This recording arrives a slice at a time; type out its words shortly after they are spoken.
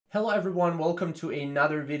Hello everyone, welcome to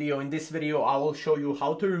another video. In this video, I will show you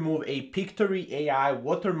how to remove a Pictory AI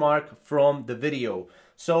watermark from the video.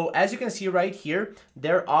 So as you can see right here,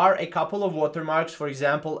 there are a couple of watermarks, for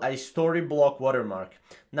example, a story block watermark.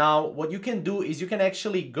 Now, what you can do is you can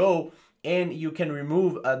actually go and you can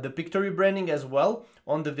remove the Pictory branding as well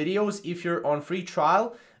on the videos if you're on free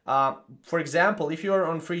trial. For example, if you are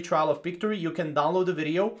on free trial of Pictory, you can download the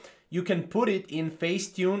video, you can put it in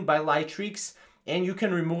Facetune by Lightricks, and you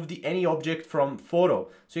can remove any object from photo.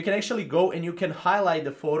 So you can actually go and you can highlight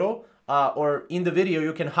the photo or in the video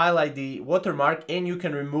you can highlight the watermark and you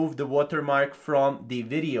can remove the watermark from the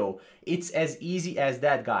video. It's as easy as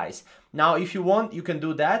that, guys. Now if you want, you can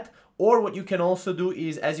do that, or what you can also do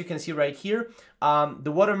is, as you can see right here,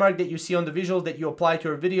 the watermark that you see on the visuals that you apply to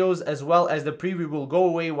your videos as well as the preview will go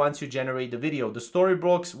away once you generate the video. The story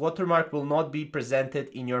blocks watermark will not be presented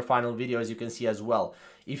in your final video, as you can see as well,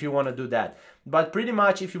 if you want to do that. But pretty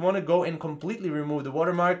much if you want to go and completely remove the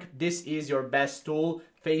watermark, this is your best tool,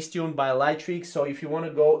 Facetune by Lightricks. So if you want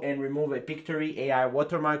to go and remove a Pictory AI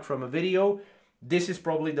watermark from a video, this is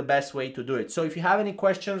probably the best way to do it. So if you have any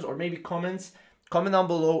questions or maybe comments, comment down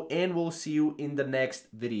below and we'll see you in the next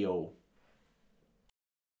video.